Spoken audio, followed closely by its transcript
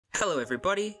Hello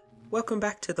everybody, welcome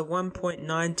back to the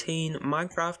 1.19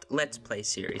 Minecraft Let's Play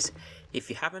series. If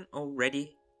you haven't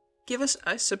already, give us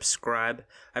a subscribe.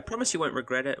 I promise you won't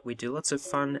regret it. We do lots of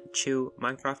fun, chill,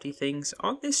 Minecrafty things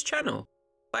on this channel,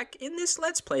 like in this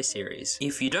Let's Play series.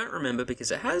 If you don't remember, because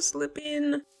it has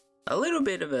been a little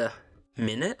bit of a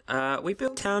minute, we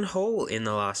built Town Hall in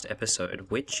the last episode,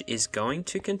 which is going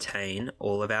to contain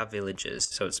all of our villagers.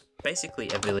 So it's basically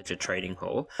a villager trading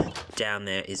hall. Down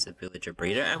there is the villager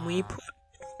breeder, and we put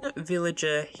a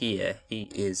villager here. He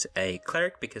is a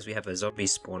cleric because we have a zombie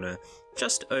spawner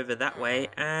just over that way,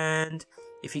 and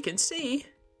if you can see,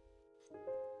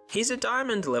 he's a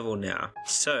diamond level now.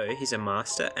 So he's a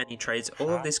master and he trades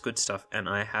all of this good stuff, and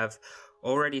I have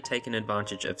already taken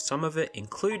advantage of some of it,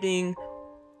 including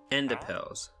ender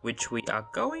pearls, which we are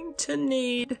going to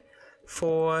need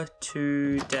for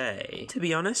today. To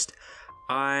be honest,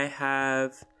 I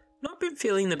have not been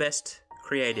feeling the best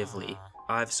creatively.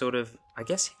 I've sort of, I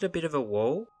guess, hit a bit of a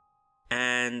wall,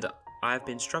 and I've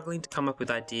been struggling to come up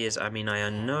with ideas. I mean, I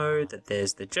know that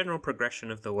there's the general progression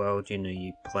of the world, you know,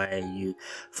 you play, you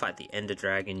fight the ender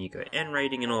dragon, you go end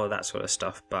raiding and all of that sort of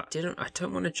stuff, but I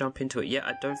don't want to jump into it yet.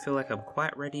 I don't feel like I'm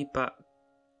quite ready, but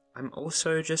I'm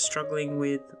also just struggling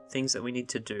with things that we need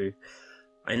to do.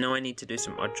 I know I need to do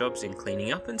some odd jobs in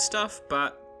cleaning up and stuff,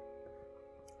 but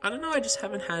I don't know, I just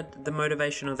haven't had the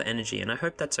motivation or the energy, and I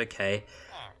hope that's okay.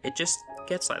 It just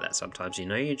gets like that sometimes, you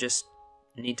know, you just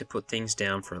need to put things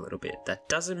down for a little bit. That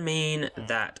doesn't mean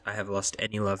that I have lost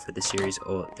any love for the series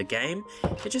or the game.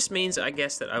 It just means, I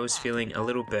guess, that I was feeling a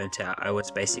little burnt out. I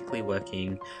was basically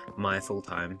working my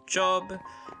full-time job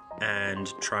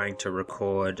and trying to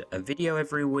record a video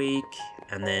every week,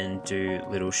 and then do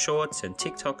little shorts and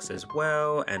TikToks as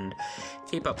well, and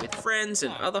keep up with friends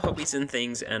and other hobbies and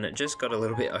things, and it just got a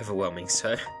little bit overwhelming.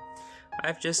 So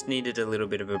I've just needed a little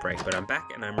bit of a break, but I'm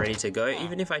back and I'm ready to go,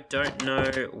 even if I don't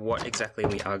know what exactly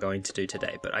we are going to do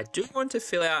today. But I do want to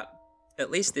fill out at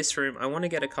least this room. I want to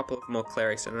get a couple of more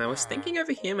clerics, and I was thinking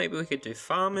over here maybe we could do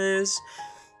farmers,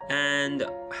 and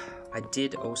I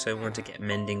did also want to get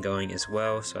mending going as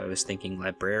well, so I was thinking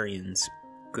librarians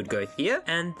could go here.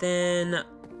 And then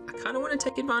I kind of want to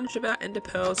take advantage of our ender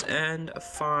pearls and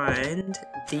find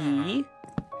the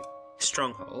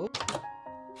Stronghold,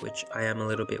 which I am a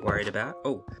little bit worried about.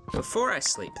 Oh, before I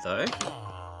sleep though,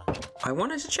 I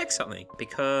wanted to check something,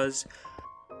 because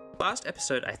last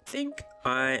episode I think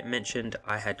I mentioned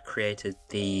I had created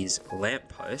these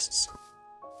lampposts,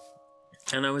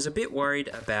 and I was a bit worried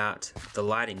about the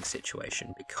lighting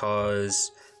situation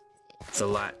because the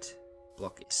light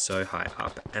block is so high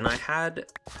up, and I had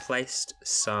placed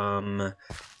some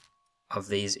of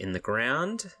these in the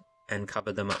ground and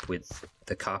covered them up with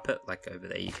the carpet, like over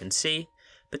there you can see.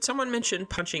 But someone mentioned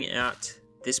punching out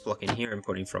this block in here and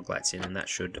putting frog lights in, and that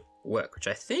should work, which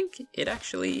I think it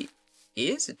actually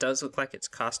is. It does look like it's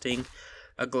casting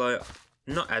a glow,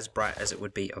 not as bright as it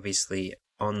would be obviously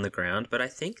on the ground, but I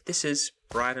think this is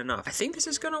bright enough. I think this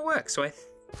is going to work, so I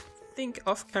think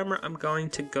off camera I'm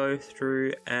going to go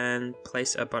through and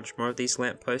place a bunch more of these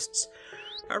lampposts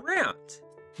around.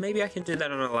 Maybe I can do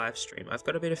that on a live stream. I've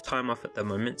got a bit of time off at the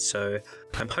moment, so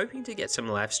I'm hoping to get some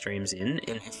live streams in,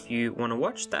 and if you want to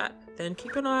watch that, then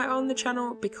keep an eye on the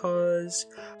channel, because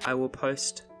I will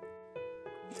post,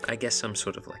 I guess, some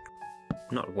sort of like,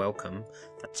 not welcome,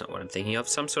 that's not what I'm thinking of,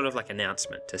 some sort of like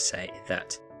announcement to say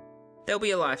that there'll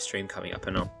be a live stream coming up,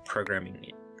 and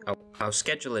I'll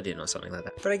schedule it in or something like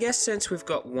that. But I guess since we've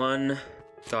got one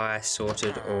guy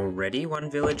sorted already, one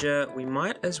villager, we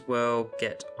might as well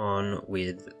get on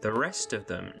with the rest of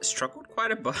them. Struggled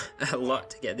quite a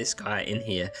lot to get this guy in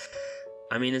here.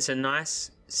 I mean, it's a nice,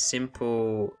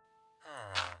 simple,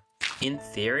 in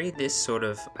theory, this sort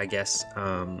of, I guess,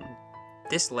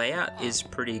 this layout is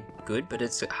pretty good, but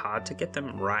it's hard to get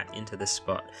them right into the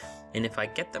spot. And if I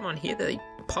get them on here, they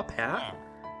pop out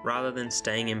rather than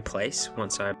staying in place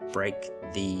once I break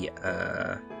the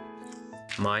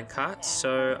minecart.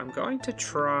 So I'm going to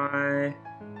try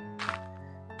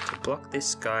to block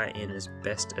this guy in as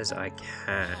best as I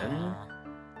can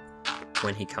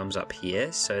when he comes up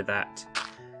here, so that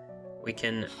we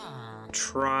can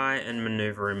try and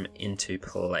maneuver him into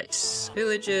place.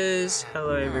 Villagers,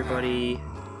 hello everybody.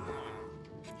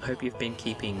 Hope you've been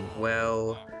keeping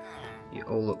well. You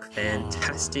all look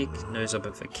fantastic. No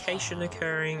zombification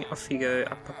occurring. Off you go.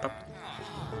 Up, up, up.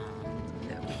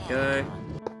 There we go.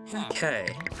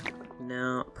 Okay.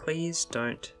 Now, please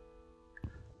don't...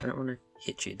 I don't want to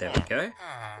hit you. There we go.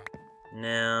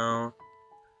 Now,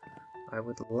 I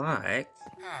would like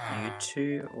you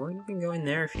to... Well, you can go in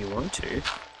there if you want to.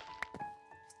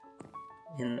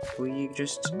 And will you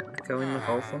just go in the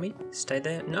hole for me? Stay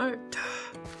there? No.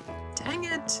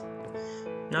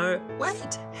 No,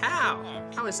 wait, how?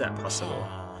 How is that possible?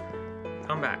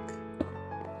 Come back.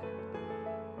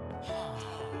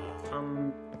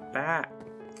 Come back.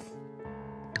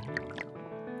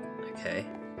 Okay.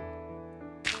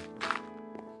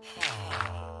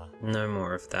 No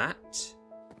more of that.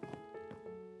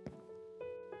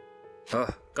 Oh,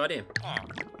 got him.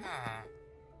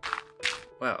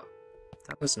 Well,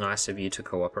 that was nice of you to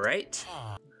cooperate.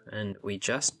 And we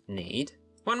just need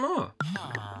one more.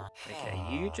 Okay,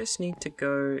 you just need to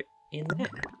go in there.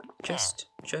 Just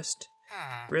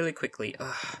really quickly.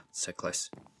 Ah, so close.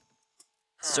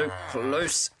 So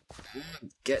close.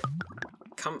 Get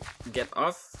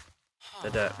off the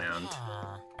dirt mound.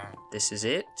 This is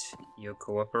it. You're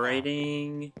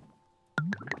cooperating.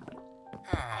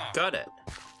 Got it.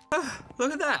 Ah,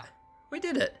 look at that. We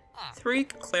did it. 3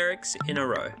 clerics in a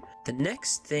row. The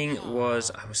next thing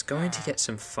was I was going to get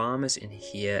some farmers in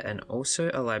here and also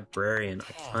a librarian.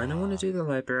 I kind of want to do the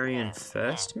librarian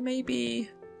first, maybe.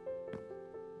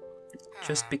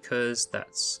 Just because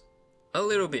that's a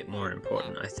little bit more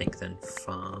important, I think, than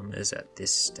farmers at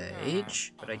this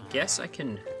stage. But I guess I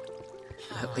can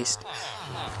at least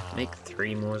make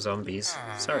 3 more zombies.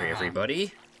 Sorry,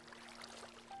 everybody.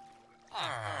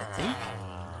 I think.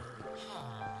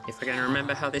 If I can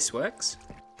remember how this works.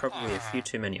 Probably a few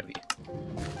too many of you.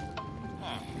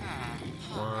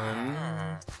 1.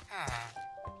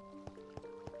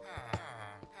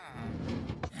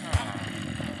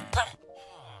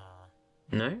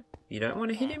 No? You don't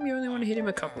want to hit him? You only want to hit him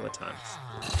a couple of times.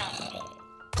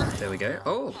 There we go.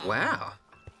 Oh, wow.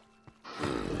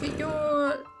 Look at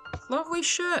your lovely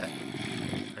shirt.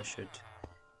 I should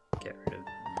get rid of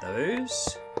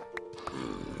those.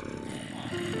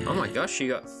 Oh my gosh, you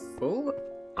got full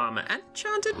armor and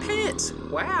enchanted pants.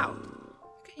 Wow.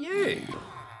 Look at you.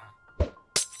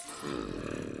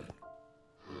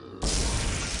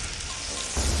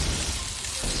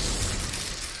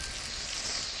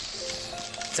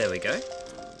 There we go.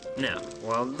 Now,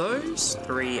 while those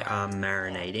 3 are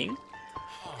marinating,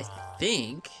 I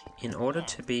think in order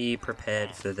to be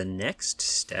prepared for the next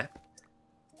step,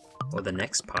 or the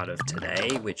next part of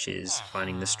today, which is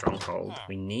finding the stronghold,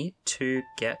 we need to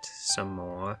get some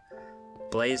more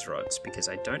blaze rods, because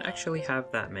I don't actually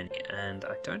have that many, and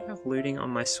I don't have looting on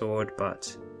my sword,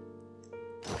 but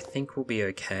I think we'll be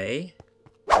okay.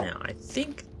 Now, I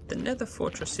think the nether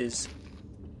fortress is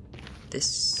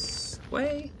this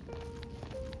way?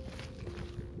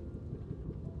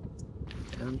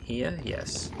 Down here?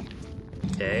 Yes.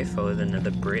 Okay, follow the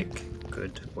nether brick.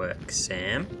 Good work,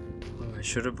 Sam. Oh, I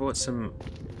should have bought some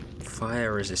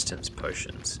fire resistance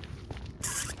potions.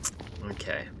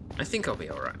 Okay, I think I'll be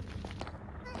alright.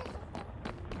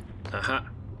 Aha.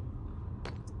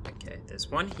 Okay,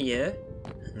 there's one here,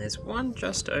 and there's one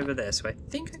just over there, so I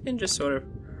think I can just sort of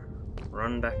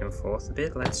run back and forth a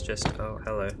bit. Let's just... oh,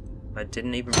 hello. I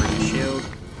didn't even bring a shield.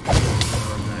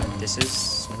 Oh no, this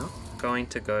is not going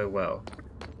to go well.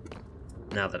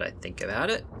 Now that I think about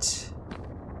it. Let's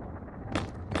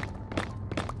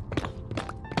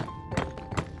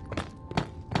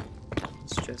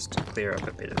just clear up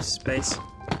a bit of space.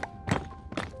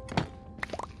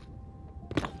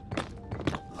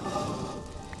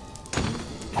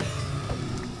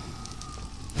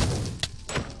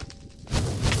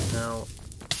 Now,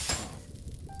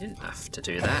 didn't have to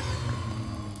do that.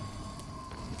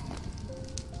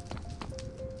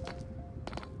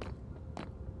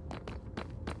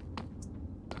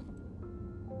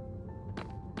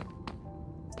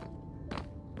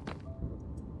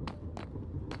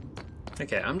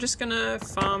 Okay, I'm just gonna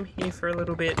farm here for a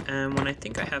little bit, and when I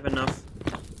think I have enough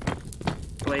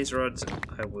blaze rods,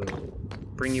 I will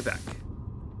bring you back.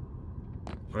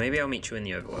 Or maybe I'll meet you in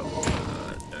the overworld.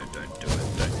 No, don't do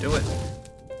it, don't do it.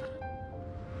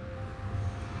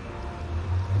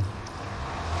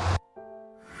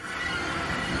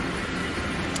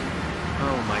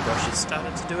 Oh my gosh, it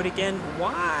started to do it again.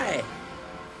 Why?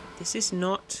 This is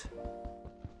not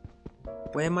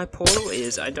where my portal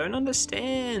is. I don't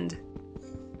understand.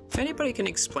 If anybody can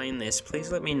explain this,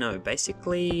 please let me know.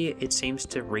 Basically, it seems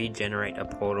to regenerate a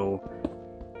portal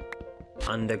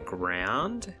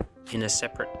underground in a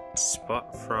separate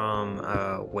spot from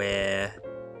where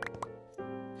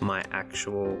my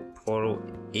actual portal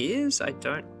is. I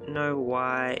don't know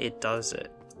why it does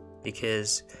it,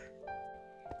 because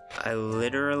I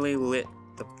literally lit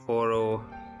the portal.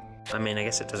 I mean, I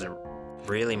guess it doesn't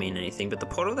really mean anything, but the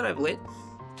portal that I've lit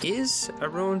is a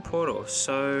ruined portal,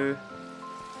 so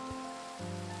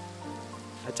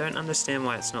I don't understand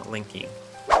why it's not linking.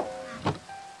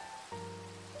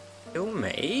 Kill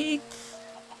me?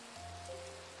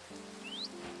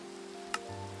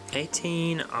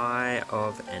 18 Eye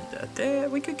of Ender. There,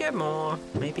 we could get more.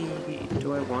 Maybe,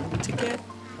 do I want to get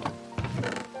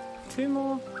 2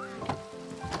 more?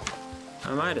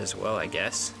 I might as well, I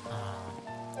guess.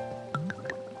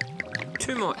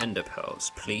 2 more Ender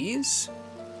Pearls, please.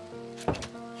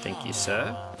 Thank you,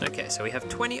 sir. Okay, so we have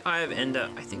 20 Eye of Ender.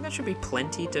 I think that should be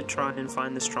plenty to try and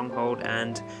find the Stronghold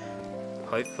and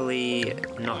hopefully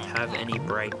not have any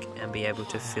break and be able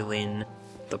to fill in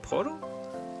the portal,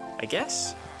 I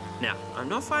guess. Now, I'm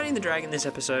not fighting the dragon this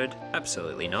episode.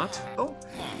 Absolutely not. Oh,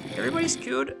 everybody's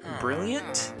cured.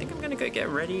 Brilliant. I think I'm going to go get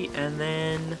ready, and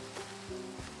then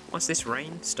once this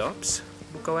rain stops,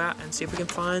 we'll go out and see if we can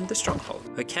find the Stronghold.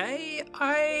 Okay,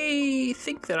 I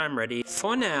think that I'm ready.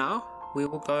 For now, we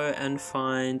will go and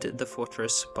find the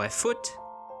fortress by foot,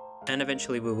 and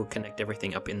eventually we will connect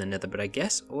everything up in the nether. But I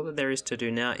guess all that there is to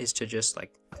do now is to just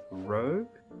like row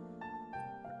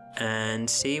and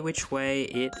see which way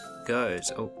it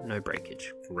goes. Oh, no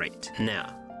breakage. Great.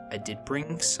 Now, I did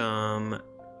bring some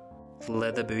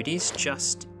leather booties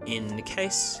just in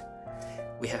case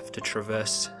we have to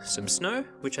traverse some snow,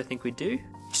 which I think we do.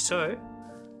 So,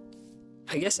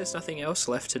 I guess there's nothing else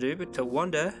left to do but to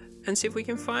wander and see if we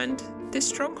can find this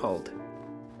stronghold.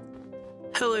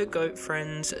 Hello, goat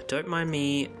friends. Don't mind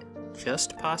me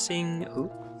just passing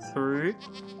through.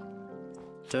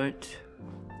 Don't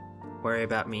worry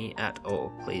about me at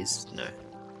all, please. No.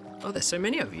 Oh, there's so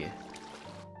many of you.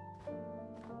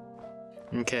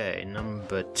 Okay,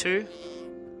 number 2.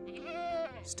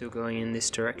 Still going in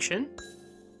this direction.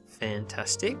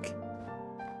 Fantastic.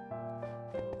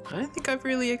 I don't think I've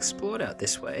really explored out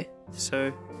this way, so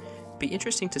it'd be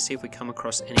interesting to see if we come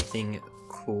across anything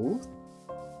cool.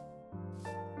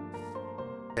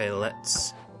 Okay,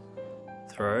 let's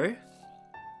throw.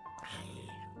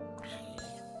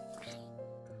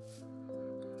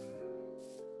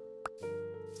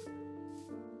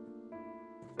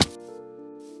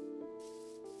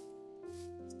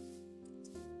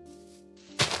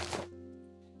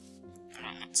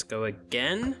 Let's go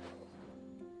again.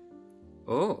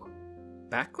 Oh,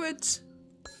 backwards?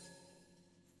 I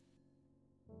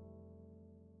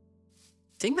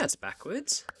think that's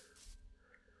backwards.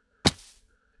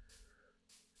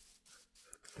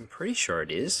 I'm pretty sure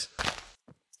it is.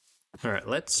 Alright,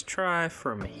 let's try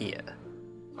from here.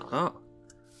 Oh,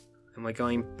 and we're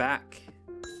going back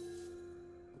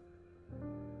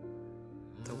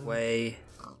the way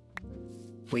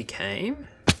we came.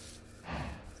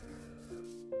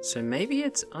 So maybe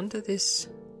it's under this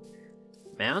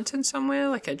mountain somewhere?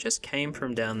 Like I just came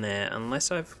from down there, unless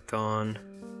I've gone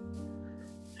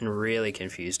and really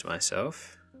confused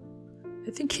myself.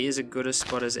 I think here's as good a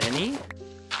spot as any.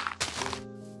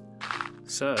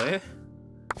 So,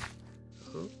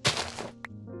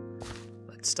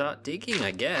 let's start digging, I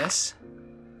guess.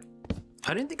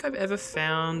 I don't think I've ever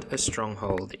found a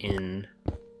stronghold in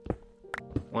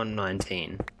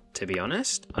 1.19, to be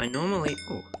honest. I normally...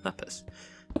 oh, lapis.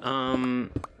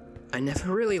 I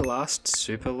never really last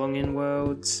super long in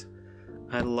worlds.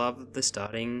 I love the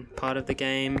starting part of the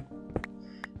game,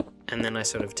 and then I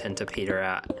sort of tend to peter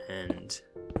out and,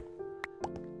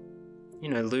 you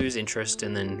know, lose interest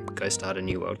and then go start a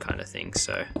new world kind of thing.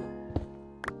 So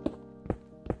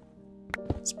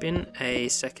it's been a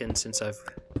second since I've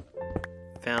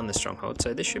found the stronghold,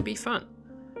 so this should be fun.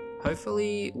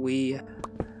 Hopefully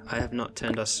I have not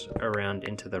turned us around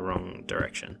into the wrong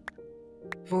direction.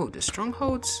 Oh, do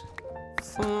strongholds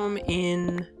form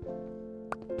in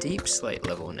deep slate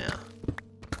level now?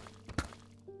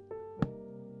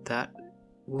 That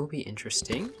will be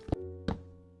interesting.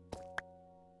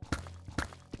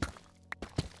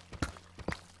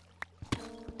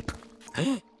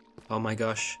 Oh my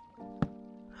gosh.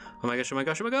 Oh my gosh, oh my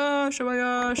gosh, oh my gosh, oh my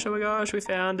gosh, oh my gosh, we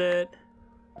found it.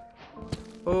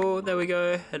 Oh, there we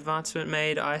go. Advancement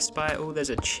made, I spy. Oh, there's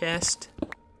a chest.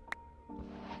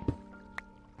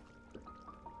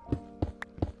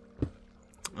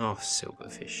 Oh,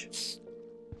 silverfish.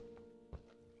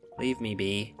 Leave me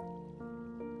be.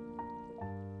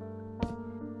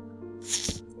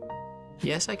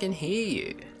 Yes, I can hear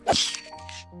you.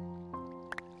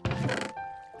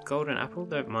 Golden apple,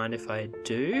 don't mind if I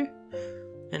do.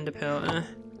 Ender pearl,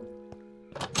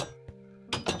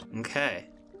 Okay,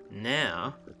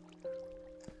 now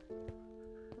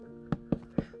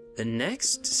the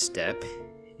next step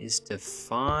is to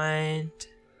find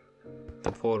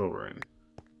the portal room.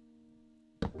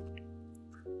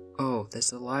 Oh, there's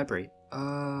the library.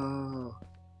 Oh.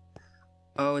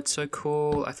 Oh, it's so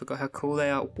cool. I forgot how cool they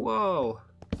are. Whoa.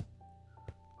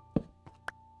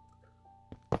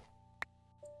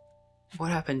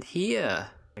 What happened here?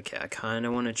 Okay, I kind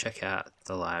of want to check out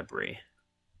the library.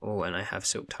 Oh, and I have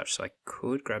Silk Touch, so I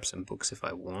could grab some books if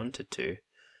I wanted to.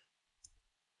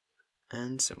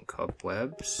 And some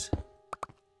cobwebs.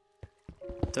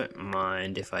 Don't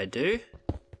mind if I do.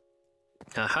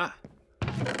 Aha!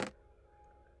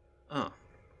 Oh.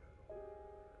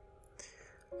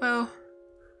 Well,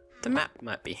 the map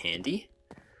might be handy.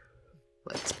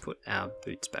 Let's put our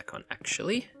boots back on,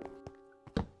 actually.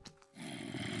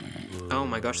 Oh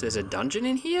my gosh, there's a dungeon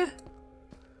in here?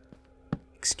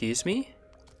 Excuse me?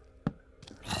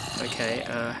 Okay,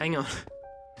 hang on.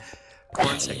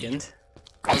 1 second.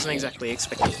 I wasn't exactly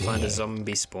expecting to find a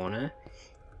zombie spawner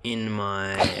in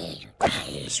my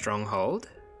stronghold.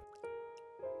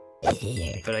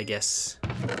 But I guess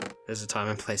there's a time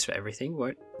and place for everything.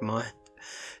 Won't mind.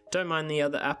 Don't mind the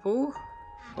other apple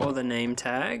or the name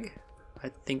tag.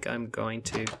 I think I'm going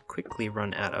to quickly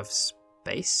run out of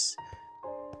space.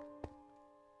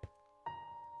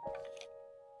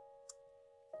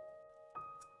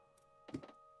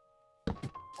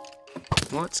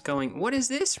 What is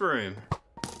this room?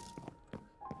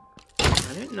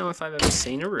 I don't know if I've ever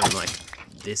seen a room like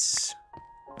this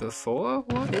before.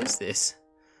 What is this?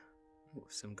 Ooh,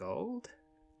 some gold.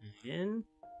 Again.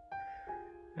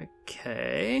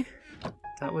 Okay.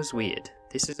 That was weird.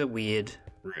 This is a weird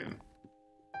room.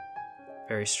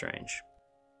 Very strange.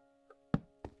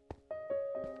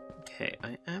 Okay,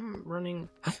 I am running...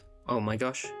 Oh my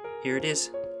gosh, here it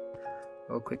is.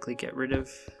 I'll quickly get rid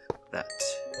of that.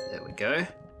 There we go.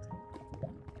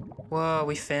 Whoa,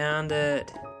 we found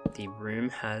it. The room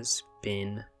has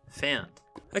been found.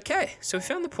 Okay, so we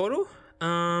found the portal.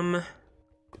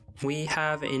 We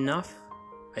have enough,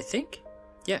 I think.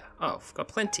 Yeah, oh, we've got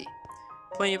plenty.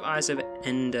 Plenty of Eyes of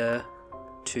Ender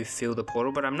to fill the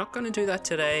portal, but I'm not going to do that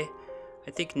today.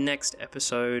 I think next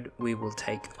episode we will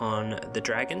take on the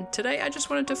dragon. Today I just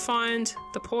wanted to find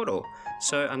the portal.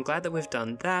 So I'm glad that we've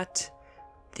done that.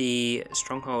 The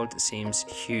stronghold seems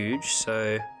huge,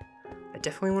 so I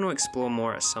definitely want to explore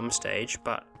more at some stage,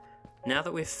 but now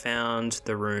that we've found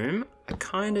the room, I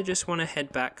kind of just want to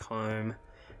head back home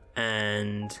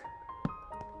and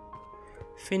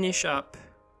finish up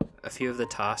a few of the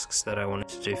tasks that I wanted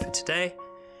to do for today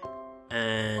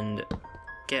and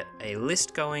get a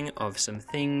list going of some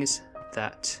things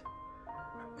that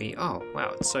oh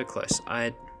wow, it's so close.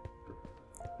 I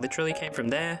literally came from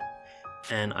there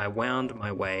and I wound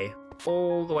my way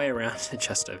all the way around to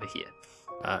just over here.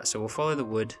 So we'll follow the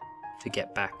wood to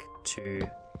get back to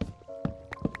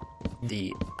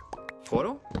the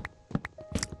portal.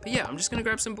 But yeah, I'm just gonna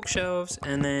grab some bookshelves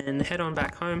and then head on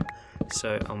back home.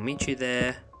 So I'll meet you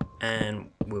there and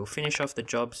we'll finish off the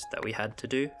jobs that we had to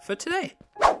do for today.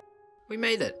 We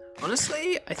made it.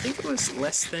 Honestly, I think it was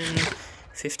less than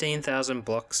 15,000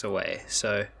 blocks away,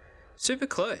 so super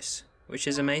close, which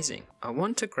is amazing. I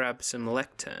want to grab some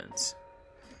lecterns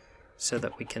so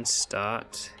that we can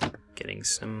start getting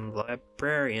some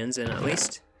librarians and at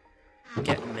least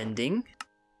get mending.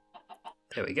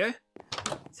 There we go.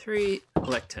 3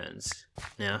 lecterns.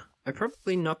 Now, I'm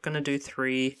probably not going to do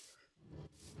 3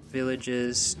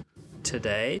 villages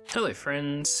today. Hello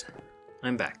friends,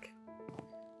 I'm back.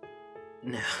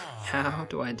 Now, how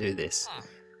do I do this?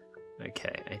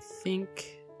 Okay, I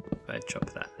think if I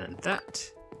chop that and that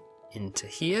into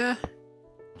here,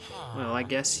 well, I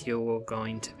guess you're all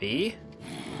going to be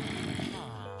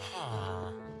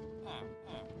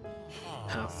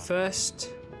our first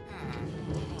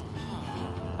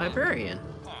librarian.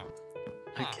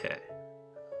 Okay.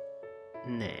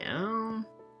 Now,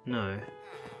 no.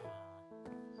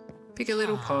 Pick a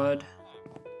little pod,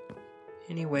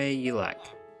 anywhere you like.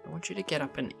 I want you to get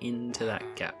up and into that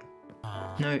gap.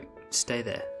 No, stay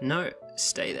there. No,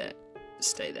 stay there.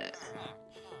 Stay there.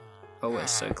 Oh, we're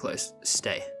so close.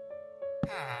 Stay.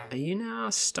 Are you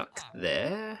now stuck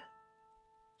there?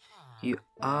 You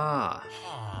are.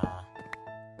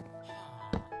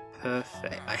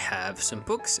 Perfect. I have some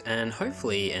books and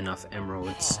hopefully enough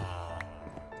emeralds.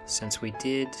 Since we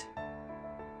did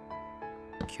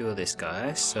cure this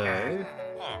guy, so...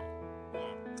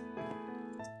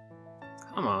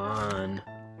 Come on.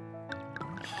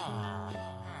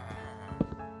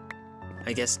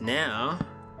 I guess now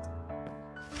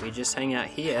we just hang out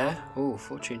here. Oh,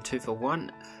 fortune 2 for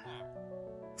 1.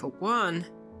 For 1?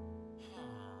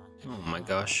 Oh my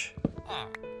gosh.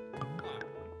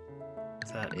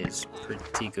 That is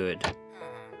pretty good.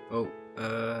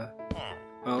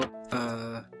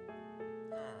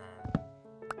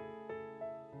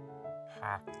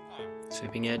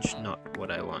 Sweeping edge, not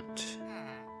what I want.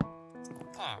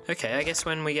 Okay, I guess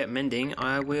when we get mending,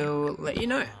 I will let you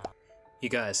know. You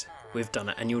guys, we've done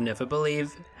it, and you'll never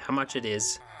believe how much it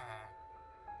is.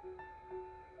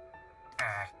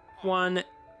 1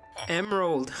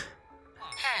 Emerald.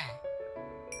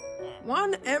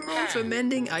 1 emerald for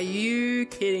mending? Are you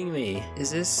kidding me? Is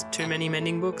this too many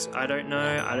mending books? I don't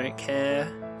know. I don't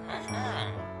care.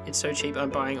 It's so cheap.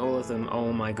 I'm buying all of them.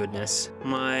 Oh my goodness.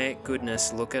 My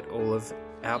goodness. Look at all of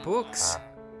our books.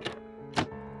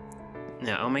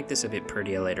 Now, I'll make this a bit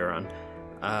prettier later on.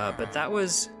 But that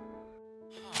was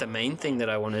the main thing that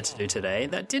I wanted to do today.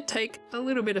 That did take a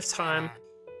little bit of time.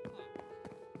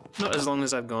 Not as long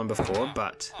as I've gone before,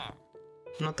 but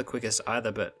not the quickest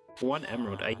either, but 1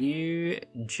 emerald. Are you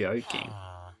joking?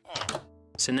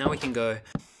 So now we can go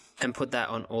and put that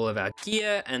on all of our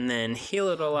gear and then heal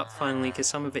it all up finally because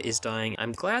some of it is dying.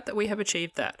 I'm glad that we have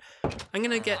achieved that. I'm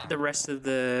going to get the rest of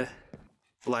the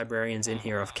librarians in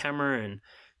here off camera and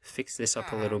fix this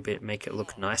up a little bit, make it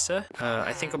look nicer.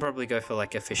 I think I'll probably go for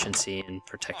like efficiency and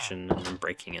protection and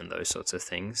breaking and those sorts of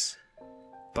things.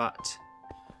 But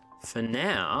for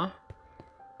now,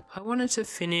 I wanted to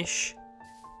finish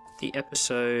the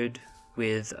episode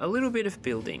with a little bit of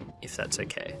building, if that's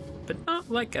okay. But not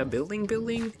like a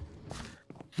building,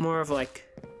 more of like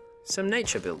some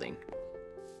nature building.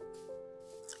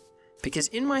 Because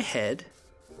in my head,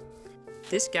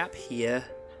 this gap here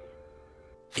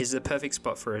is the perfect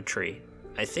spot for a tree,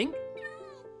 I think.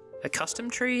 A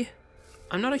custom tree?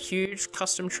 I'm not a huge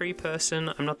custom tree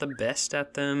person. I'm not the best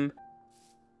at them.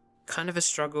 Kind of a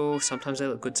struggle. Sometimes they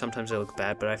look good, sometimes they look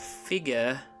bad, but I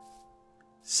figure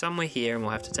somewhere here, and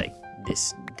we'll have to take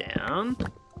this down.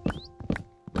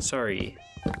 Sorry,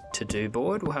 to-do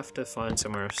board. We'll have to find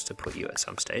somewhere else to put you at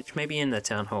some stage. Maybe in the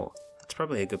town hall. That's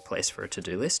probably a good place for a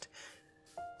to-do list.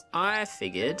 I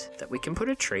figured that we can put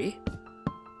a tree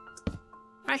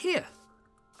right here.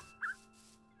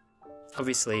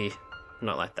 Obviously,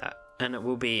 not like that. And it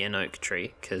will be an oak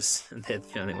tree, because they're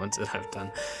the only ones that I've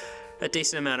done a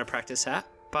decent amount of practice at.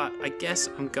 But I guess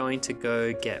I'm going to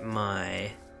go get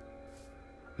my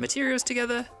materials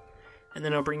together, and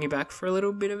then I'll bring you back for a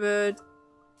little bit of a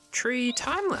tree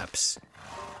time lapse,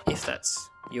 if that's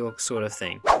your sort of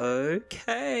thing.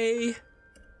 Okay.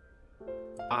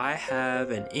 I have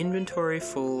an inventory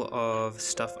full of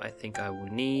stuff I think I will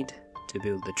need to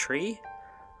build the tree.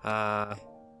 Like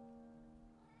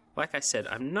I said,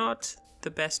 I'm not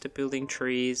the best at building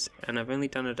trees, and I've only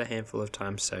done it a handful of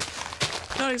times, so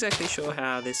not exactly sure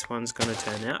how this one's gonna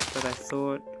turn out, but I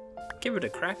thought give it a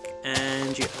crack,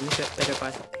 and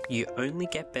you only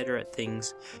get better at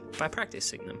things by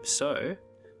practicing them. So,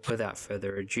 without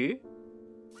further ado,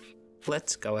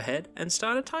 let's go ahead and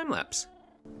start a time lapse.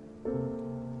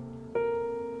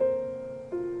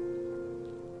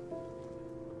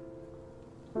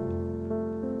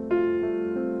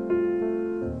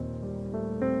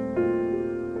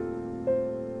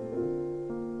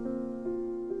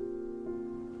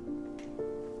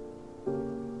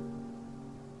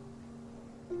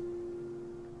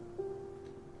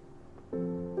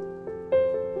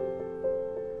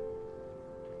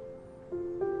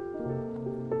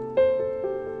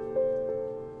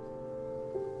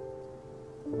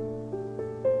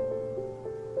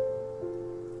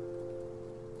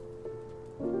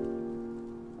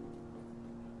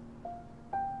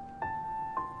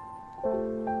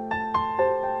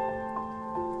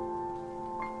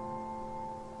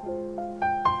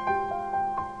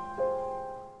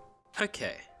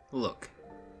 Okay, look.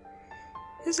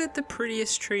 Is it the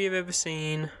prettiest tree I've ever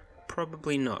seen?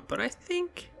 Probably not, but I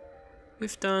think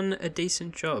we've done a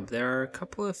decent job. There are a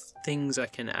couple of things I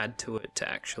can add to it to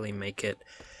actually make it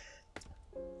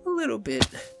a little bit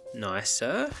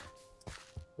nicer.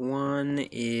 One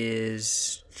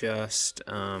is just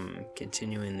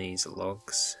continuing these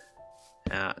logs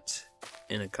out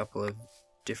in a couple of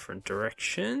different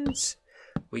directions.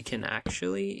 We can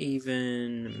actually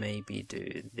even maybe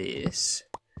do this,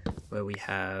 where we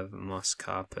have moss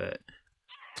carpet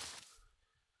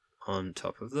on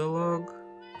top of the log.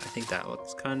 I think that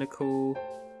looks kind of cool.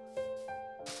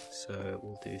 So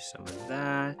we'll do some of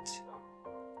that.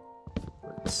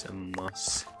 Put some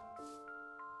moss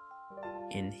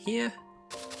in here,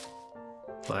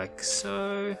 like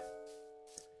so.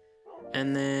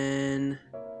 And then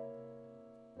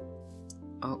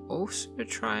I'll also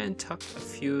try and tuck a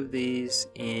few of these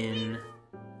in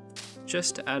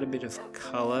just to add a bit of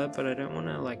color, but I don't want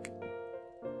to like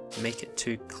make it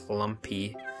too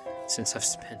clumpy since I've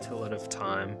spent a lot of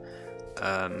time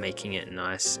making it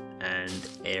nice and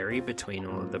airy between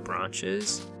all of the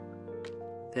branches.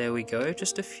 There we go,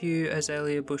 just a few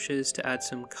azalea bushes to add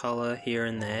some color here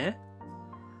and there.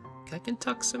 I can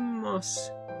tuck some moss,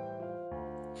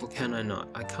 or can I not?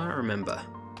 I can't remember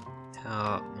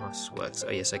how moss works.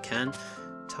 Oh yes, I can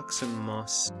tuck some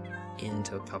moss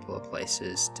into a couple of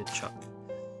places to chuck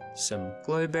some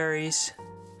glowberries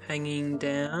hanging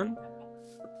down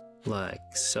like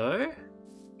so.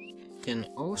 You can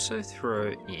also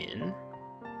throw in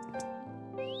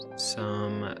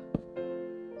some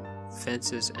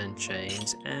fences and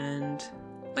chains and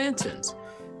lanterns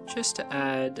just to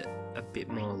add a bit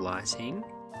more lighting.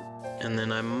 And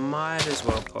then I might as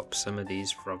well pop some of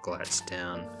these frog lights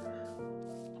down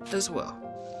as well.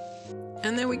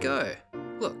 And there we go.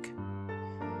 Look,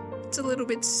 it's a little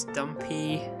bit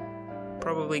stumpy.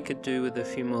 Probably could do with a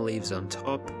few more leaves on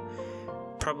top.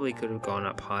 Probably could have gone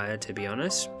up higher, to be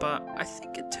honest, but I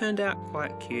think it turned out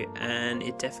quite cute, and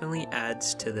it definitely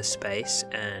adds to the space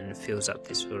and fills up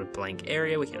this sort of blank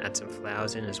area. We can add some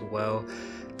flowers in as well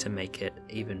to make it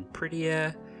even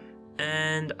prettier,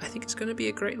 and I think it's going to be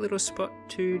a great little spot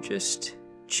to just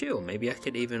chill. Maybe I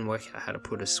could even work out how to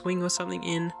put a swing or something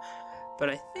in, but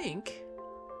I think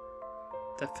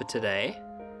that for today,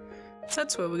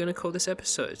 that's what we're going to call this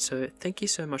episode. So thank you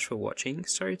so much for watching.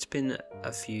 Sorry it's been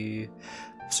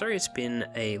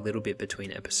a little bit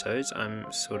between episodes. I'm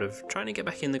sort of trying to get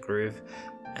back in the groove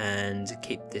and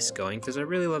keep this going because I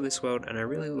really love this world and I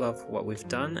really love what we've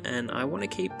done and I want to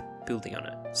keep building on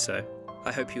it. So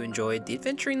I hope you enjoyed the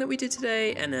adventuring that we did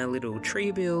today and our little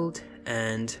tree build,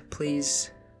 and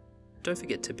please don't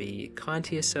forget to be kind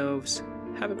to yourselves.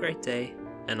 Have a great day,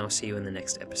 and I'll see you in the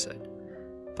next episode.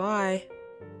 Bye!